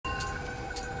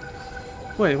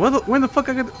Wait, when the fuck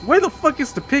I got? Where the fuck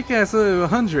is the pickaxe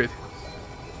 100?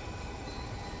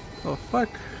 Oh fuck.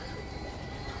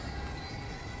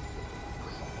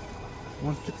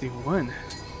 151.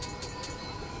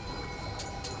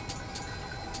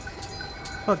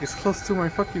 Fuck, it's close to my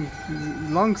fucking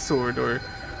longsword or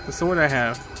the sword I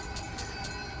have.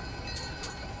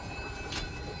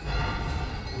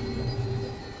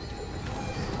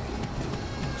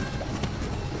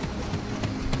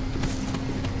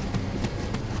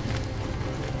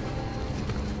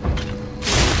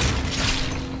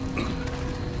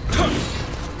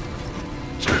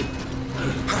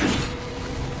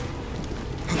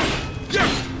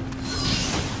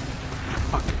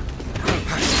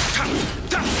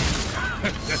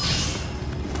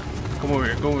 Come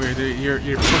over here.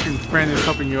 Your fucking friend is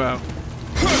helping you out.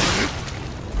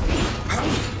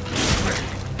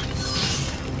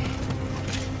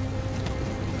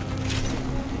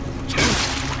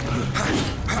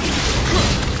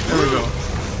 There we go.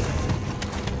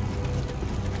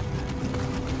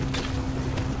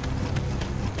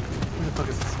 Where the fuck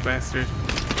is this bastard?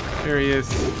 There he is.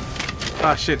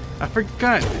 Ah shit, I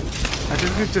forgot.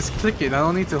 I just click it. I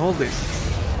don't need to hold it.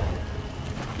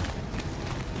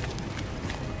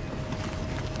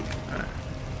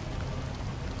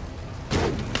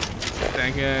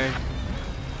 That guy.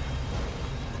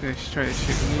 He's trying to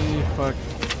shoot me. Fuck.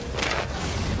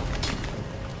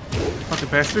 Fucking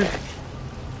bastard.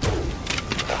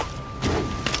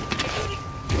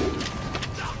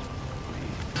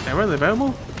 Did I run the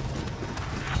ammo?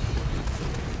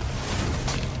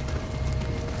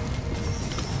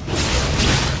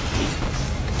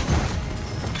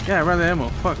 Yeah, I ran the ammo.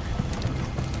 Fuck.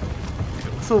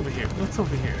 What's over here? What's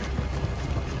over here?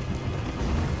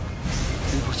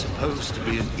 It was supposed to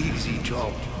be an easy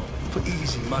job for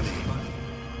easy money.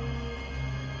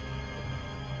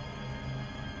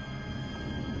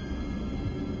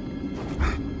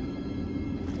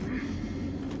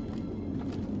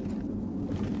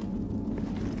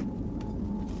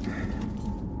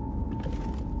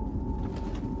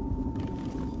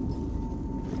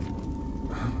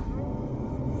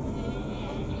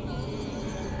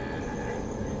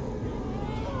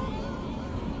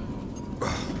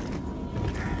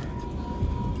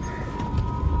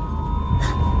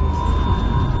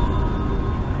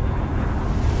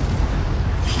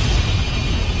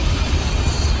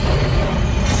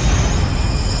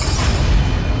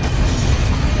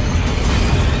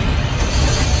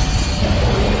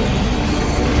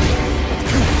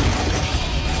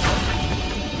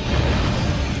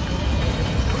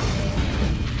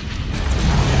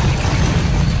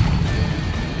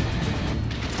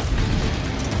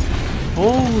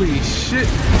 Holy shit!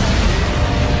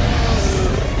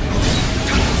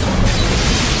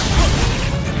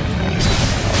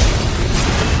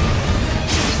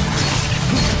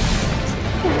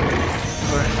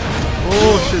 Alright.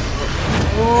 Oh shit!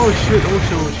 Oh shit! Oh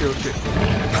shit! Oh shit! Oh shit!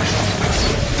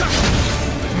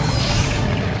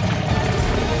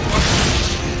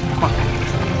 Fuck!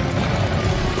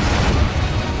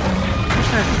 I'm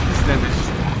trying to do this damage.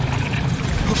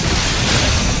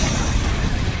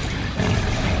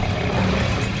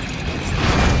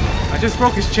 I just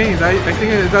broke his chains. I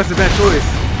think that's a bad choice.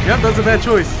 Yep, that's a bad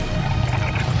choice.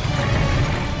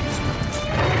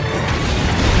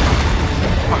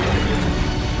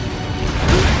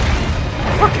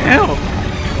 Fuck hell!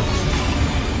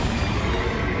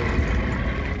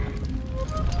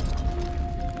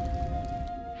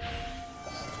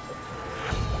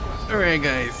 Alright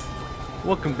guys,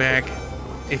 welcome back.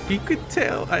 If you could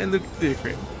tell, I look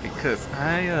different because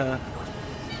I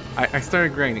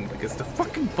started grinding because the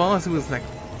fucking boss was like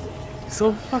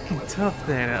so fucking tough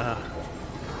that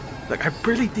like I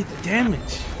barely did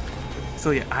damage.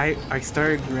 So yeah, I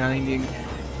started grinding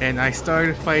and I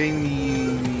started fighting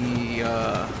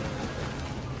the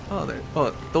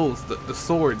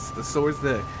swords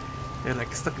that they're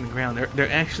like stuck in the ground.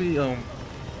 They're actually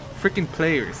freaking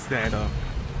players that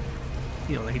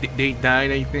you know, like they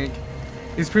died, I think.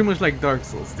 It's pretty much like Dark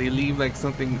Souls. They leave like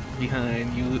something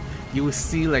behind. You will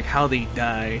see like how they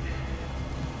die,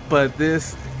 but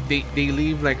this they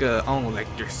leave like a, I don't know, like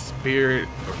their spirit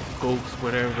or ghost,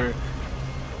 whatever.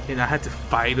 And I had to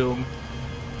fight them.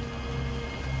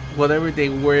 Whatever they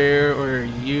wear or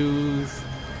use,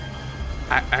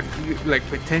 I could like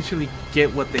potentially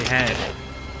get what they had.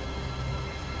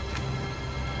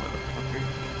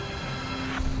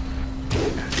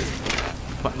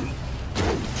 Fuck.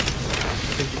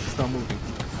 Stop moving.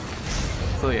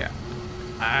 So yeah,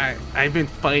 I've been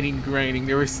fighting, grinding.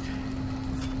 There was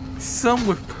some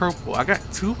with purple. I got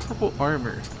 2 purple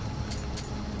armor,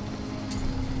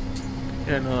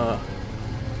 and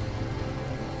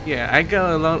Yeah, I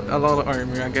got a lot of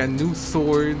armor. I got new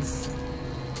swords.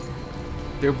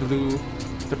 They're blue.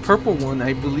 The purple one,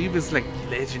 I believe, is like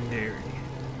legendary,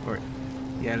 or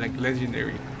yeah, like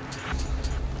legendary.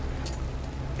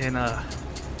 And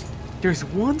there's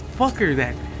one fucker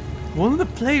that one of the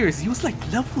players, he was like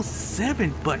level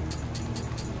 7, but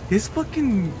his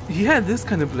fucking, he had this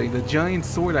kind of blade, the giant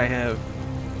sword I have,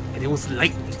 and it was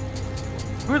lightning.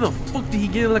 Where the fuck did he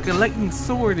get like a lightning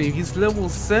sword if he's level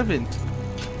 7?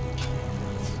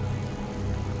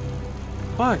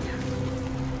 Fuck.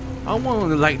 I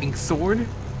want a lightning sword.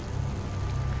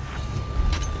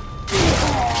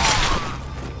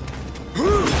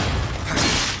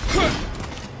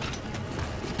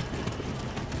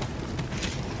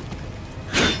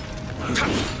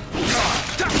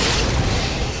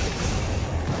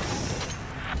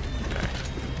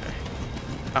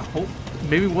 I hope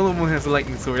maybe one of them has a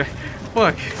lightning sword.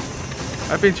 Fuck.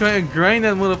 I've been trying to grind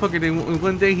that motherfucker. Then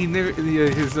one day he never,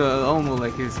 his I don't know,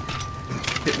 like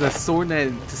the sword that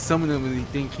to summon him, and the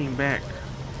thing came back.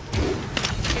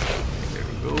 There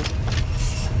we go.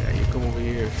 Yeah, you come over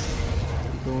here.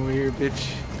 You come over here,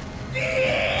 bitch.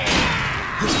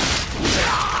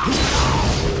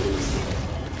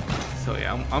 So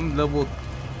yeah, I'm level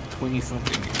 20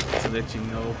 something to let you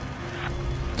know.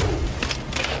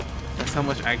 That's how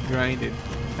much I grinded.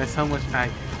 That's how much I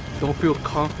don't feel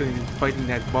confident in fighting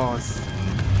that boss.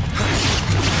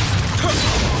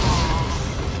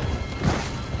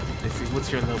 Let's see,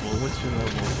 what's your level? What's your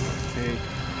level?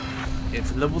 Okay.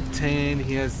 It's level 10.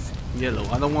 He has yellow.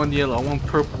 I don't want yellow. I want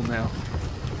purple now.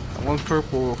 I want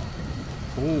purple.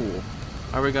 Ooh.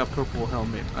 I already got purple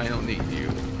helmet. I don't need you.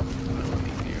 I don't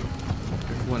need you.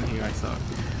 There's one here I saw.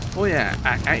 Oh yeah,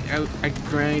 I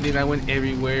grinded. I went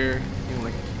everywhere. You know,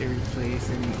 like every place.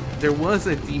 And there was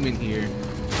a demon here.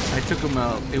 I took him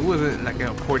out. It wasn't like an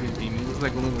important demon. It was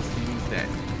like one of those demons that,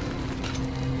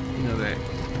 you know, that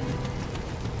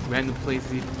random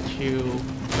places you can kill,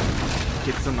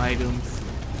 get some items.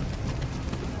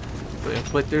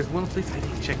 But there's one place I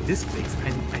didn't check. This place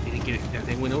I didn't get it.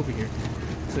 They went over here.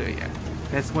 So yeah,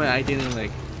 that's why I didn't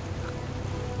like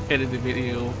edit the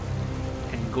video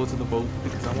and go to the boat,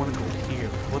 because I want to go here.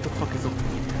 What the fuck is over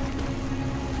here?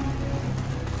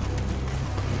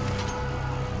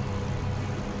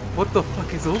 What the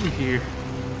fuck is over here?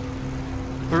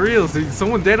 For real, is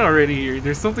someone dead already here?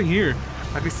 There's something here.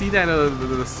 I can see that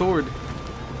the sword.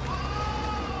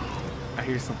 I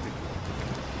hear something.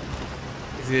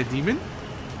 Is it a demon?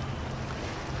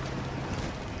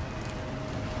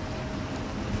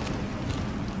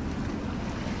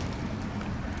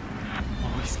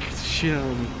 Oh, he scared the shit out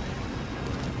of me.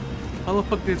 How the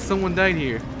fuck did someone die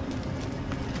here?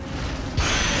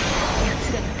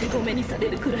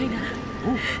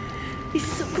 Ooh.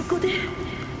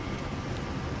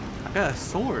 I got a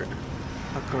sword.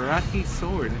 A karate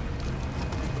sword.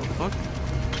 What the fuck?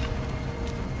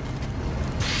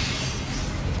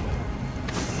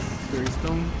 Fairy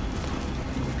stone.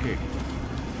 Okay.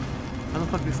 How the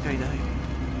fuck this guy died?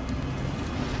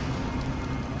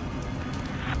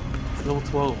 It's level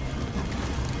 12.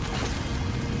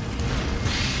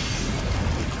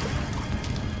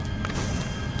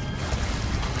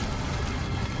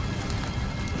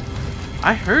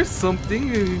 I heard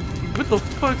something. What the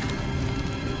fuck?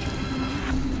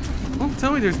 Don't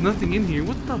tell me there's nothing in here.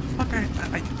 What the fuck? I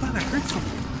thought I heard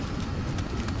something.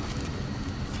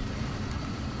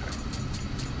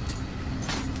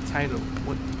 Title.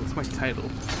 What's my title?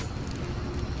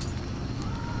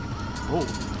 Oh.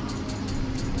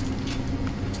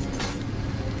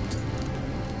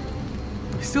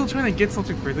 I'm still trying to get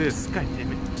something for this. God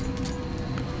damn it.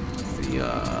 Let's see,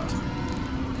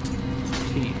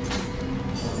 key.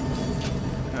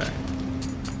 Alright.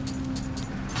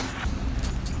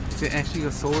 Is it actually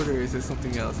a sword or is it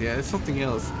something else? Yeah, it's something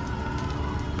else.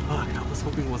 Fuck, I was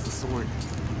hoping it was a sword.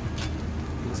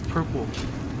 It was purple.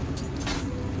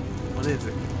 What is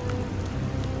it?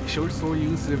 A short sword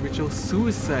used in the ritual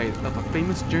suicide of a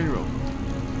famous general,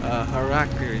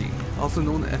 Harakiri, also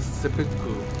known as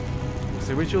seppuku. It was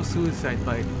a ritual suicide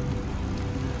by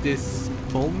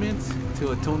disbowlment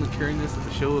to atone the carelessness of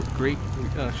the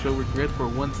show regret for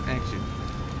one's action.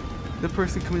 The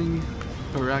person committing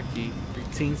Haraki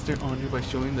retains their honor by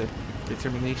showing the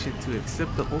determination to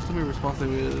accept the ultimate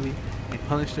responsibility and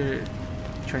punish their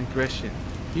transgression.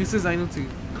 Use this item to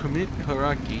commit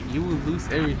Haraki. You will lose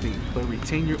everything, but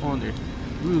retain your honor.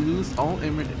 You will lose all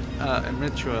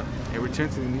Emetra and return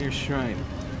to the nearest shrine.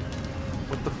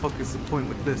 What the fuck is the point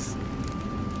with this?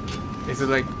 Is it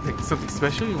like something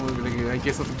special? You know, like, I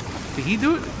guess something. Did he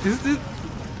do it? Is this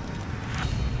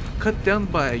cut down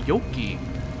by a Yoki?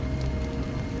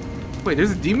 Wait,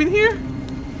 there's a demon here?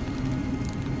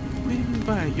 What do you mean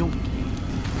by a Yoki?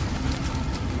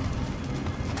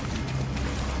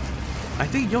 I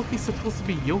think Yoki's supposed to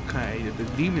be yokai, the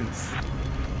demons.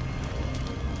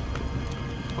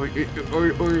 Or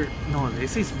no, they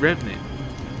say it's revenant.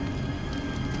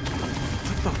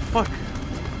 What the fuck?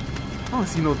 I don't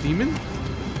see no demon.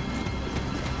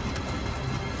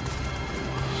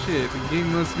 Shit, the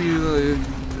game must be, I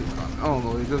don't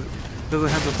know, it doesn't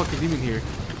have the fucking demon here.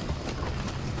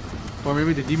 Or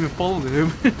maybe the demon followed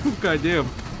him. Goddamn.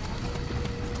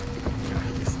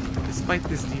 Despite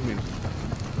this demon.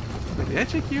 Wait, did I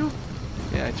check you?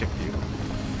 Yeah, I checked you. You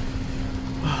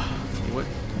know what?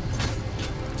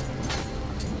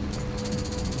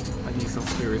 I need some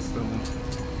spirit stone.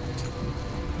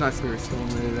 Not spirit stone,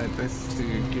 that's to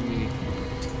give me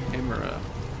emerald.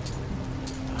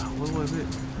 What was it?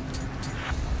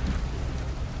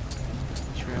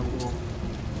 Travel.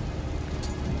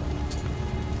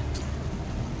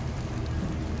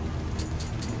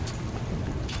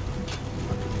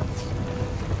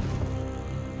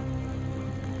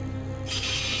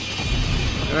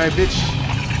 Alright, bitch.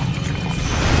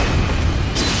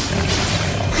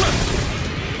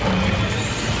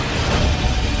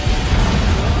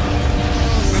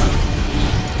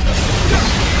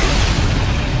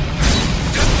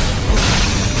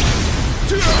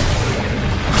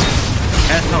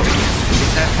 Have help.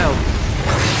 Have help.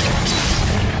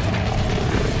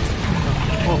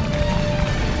 Oh.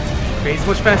 Okay, he's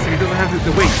much faster. He doesn't have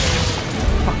the weight.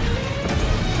 Fuck.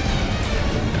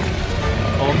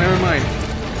 Oh, never mind.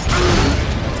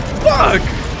 Fuck!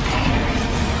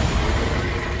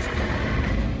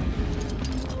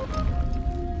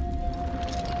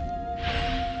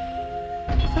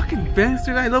 Fucking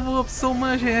bastard, I level up so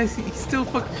much and he still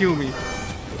fucking kill me.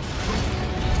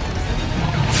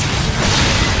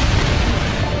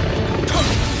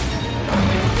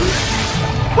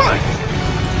 Fuck!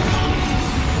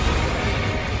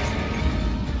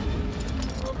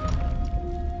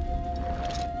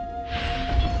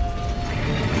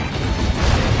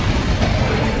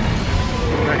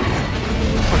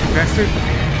 Bastard.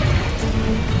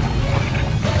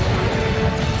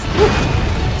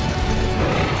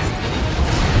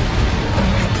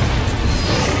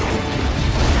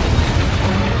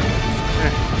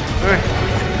 Alright.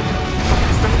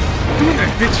 Stop doing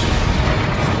that, bitch.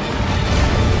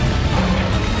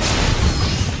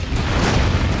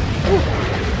 Ooh.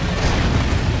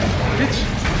 Bitch.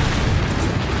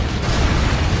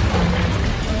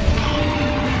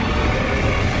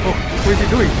 Oh, what is he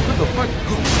doing? What the fuck?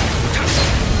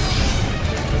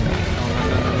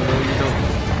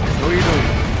 No, you don't.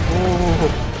 Oh.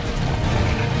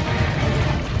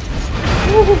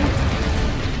 Woo.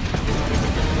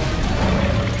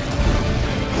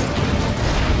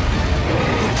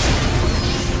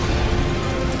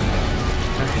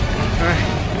 Alright.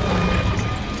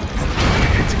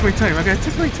 I took my time. I gotta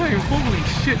take my time. Holy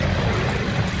shit.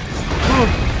 Oh.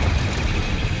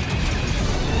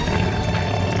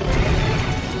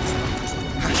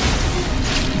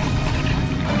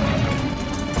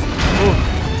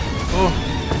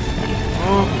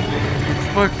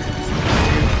 Fuck.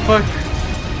 Fuck.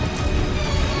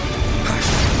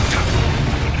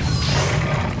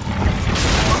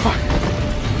 Fuck.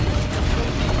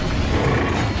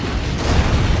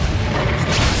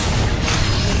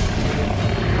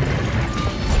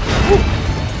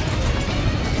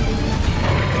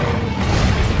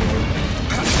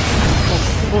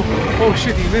 Oh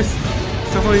shit, he missed.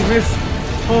 Somebody missed.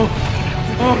 Oh.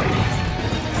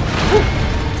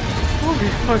 Holy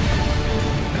fuck.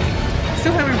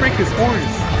 Still haven't break his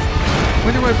horns.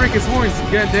 When do I break his horns?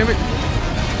 God damn it.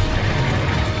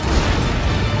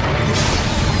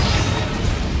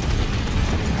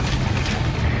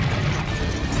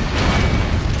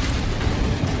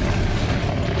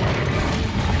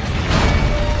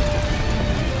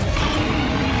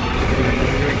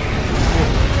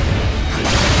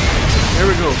 There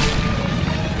we go.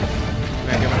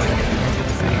 Man, get my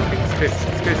second. It's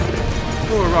pissed.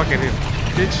 Throw a rock at him,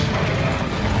 bitch.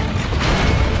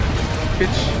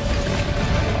 Bitch.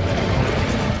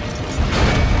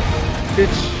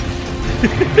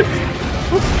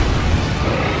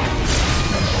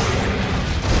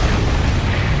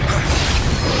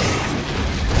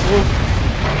 Oh.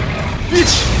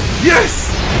 Bitch! Yes!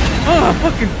 Oh,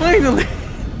 fucking finally!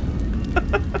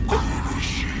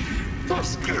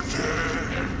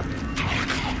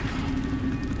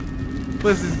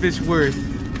 What's this bitch worth?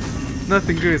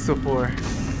 Nothing good so far.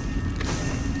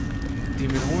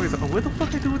 Demon horns? Oh, what the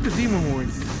fuck I do with the demon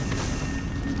horns?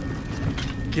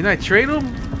 Can I trade them?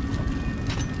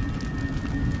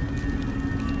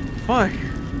 fuck?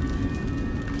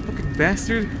 Fucking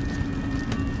bastard.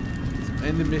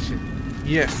 End the mission.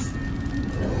 Yes.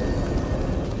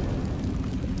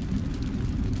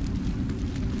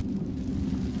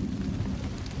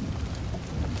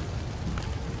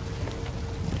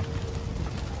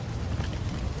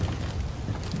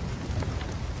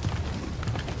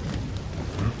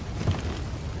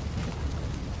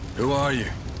 Who are you?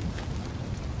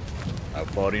 A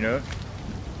foreigner?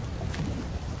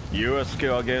 Your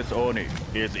skill against Oni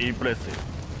is impressive.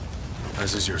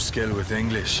 As is your skill with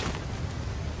English.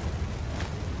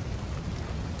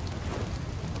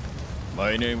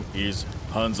 My name is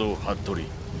Hanzo Hattori.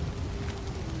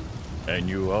 And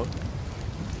you are?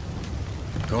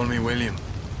 Call me William.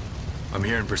 I'm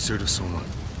here in pursuit of someone.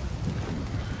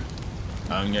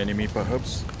 An enemy,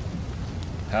 perhaps?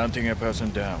 Hunting a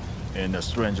person down in a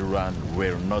strange land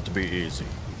will not be easy.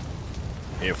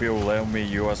 If you lend me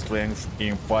your strength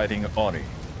in fighting Oni,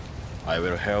 I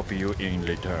will help you in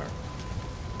return.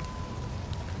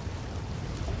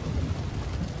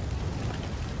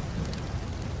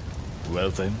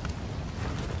 Well then.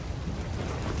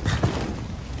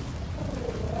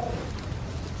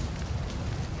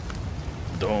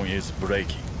 Dawn is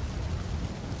breaking.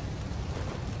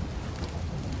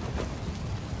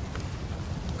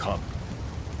 Come.